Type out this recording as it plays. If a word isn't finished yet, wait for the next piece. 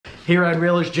Hey Rad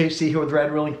Reelers, JC here with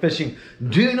Radreeling Fishing.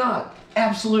 Do not,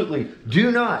 absolutely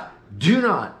do not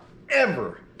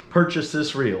ever purchase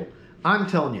this reel. I'm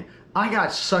telling you, I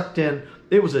got sucked in.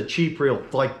 It was a cheap reel,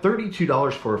 like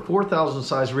 $32 for a 4,000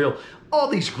 size reel. All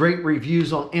these great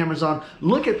reviews on Amazon.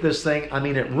 Look at this thing. I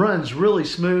mean, it runs really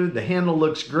smooth. The handle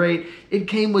looks great. It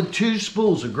came with 2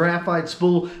 spools, a graphite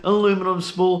spool, an aluminum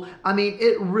spool. I mean,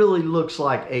 it really looks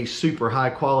like a super high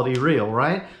quality reel,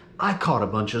 right? I caught a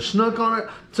bunch of snook on it,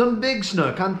 some big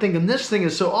snook. I'm thinking this thing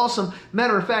is so awesome.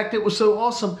 Matter of fact, it was so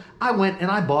awesome, I went and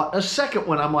I bought a second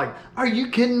one. I'm like, are you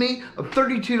kidding me? A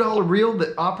 $32 reel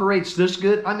that operates this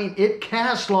good? I mean, it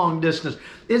casts long distance.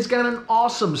 It's got an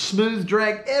awesome smooth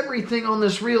drag. Everything on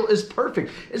this reel is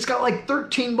perfect. It's got like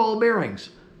 13 ball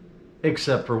bearings,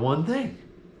 except for one thing.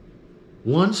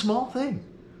 One small thing.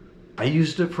 I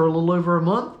used it for a little over a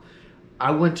month. I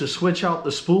went to switch out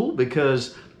the spool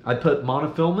because I put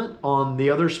monofilament on the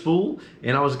other spool,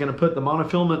 and I was going to put the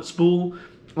monofilament spool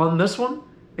on this one.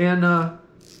 And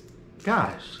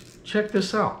guys, check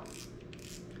this out.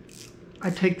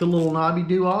 I take the little knobby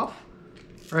do off,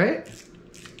 right?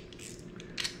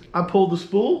 I pull the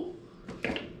spool.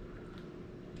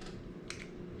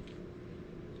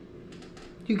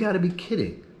 You got to be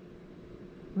kidding.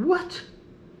 What?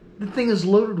 The thing is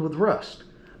loaded with rust.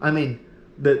 I mean,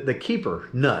 the keeper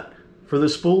nut for the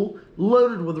spool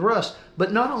loaded with rust.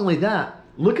 But not only that,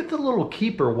 look at the little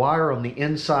keeper wire on the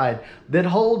inside that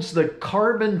holds the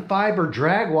carbon fiber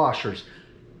drag washers.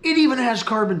 It even has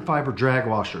carbon fiber drag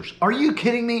washers. Are you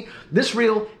kidding me? This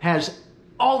reel has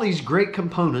all these great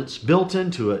components built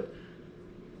into it,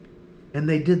 and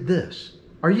they did this.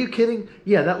 Are you kidding?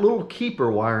 Yeah, that little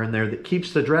keeper wire in there that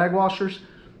keeps the drag washers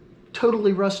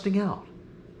totally rusting out.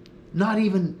 Not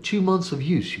even 2 months of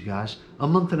use, you guys. A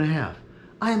month and a half.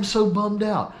 I am so bummed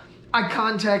out. I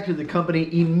contacted the company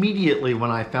immediately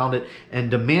when I found it and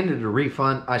demanded a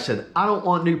refund. I said, I don't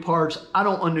want new parts. I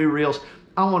don't want new reels.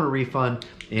 I want a refund.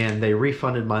 And they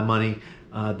refunded my money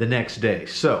the next day.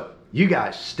 So you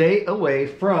guys stay away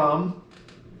from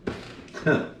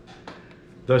the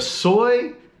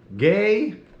Sougayilang.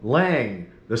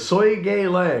 The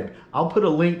Sougayilang. I'll put a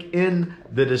link in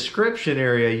the description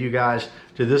area, you guys,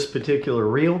 to this particular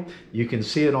reel. You can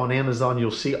see it on Amazon.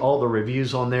 You'll see all the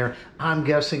reviews on there. I'm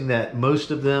guessing that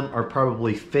most of them are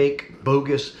probably fake,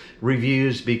 bogus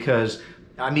reviews because,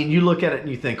 I mean, you look at it and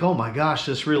you think, oh my gosh,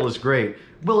 this reel is great.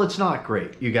 Well, it's not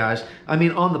great, you guys. I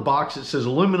mean, on the box it says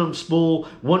aluminum spool,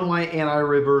 one-way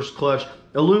anti-reverse clutch,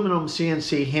 aluminum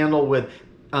CNC handle with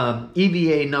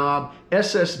EVA knob,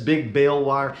 SS big bail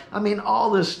wire. I mean, all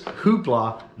this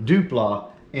hoopla, doopla,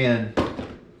 and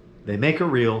they make a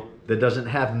reel that doesn't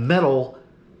have metal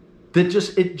that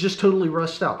just totally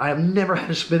rusts out. I have never had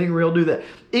a spinning reel do that.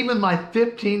 Even my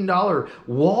 $15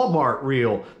 Walmart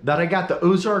reel that I got the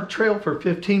Ozark Trail for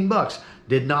 15 bucks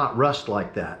did not rust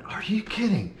like that. Are you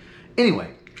kidding?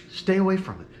 Anyway, stay away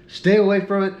from it. Stay away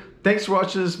from it. Thanks for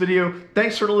watching this video.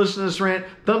 Thanks for listening to this rant.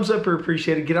 Thumbs up are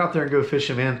appreciated. Get out there and go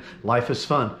fishing, man. Life is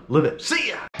fun. Live it. See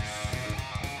ya.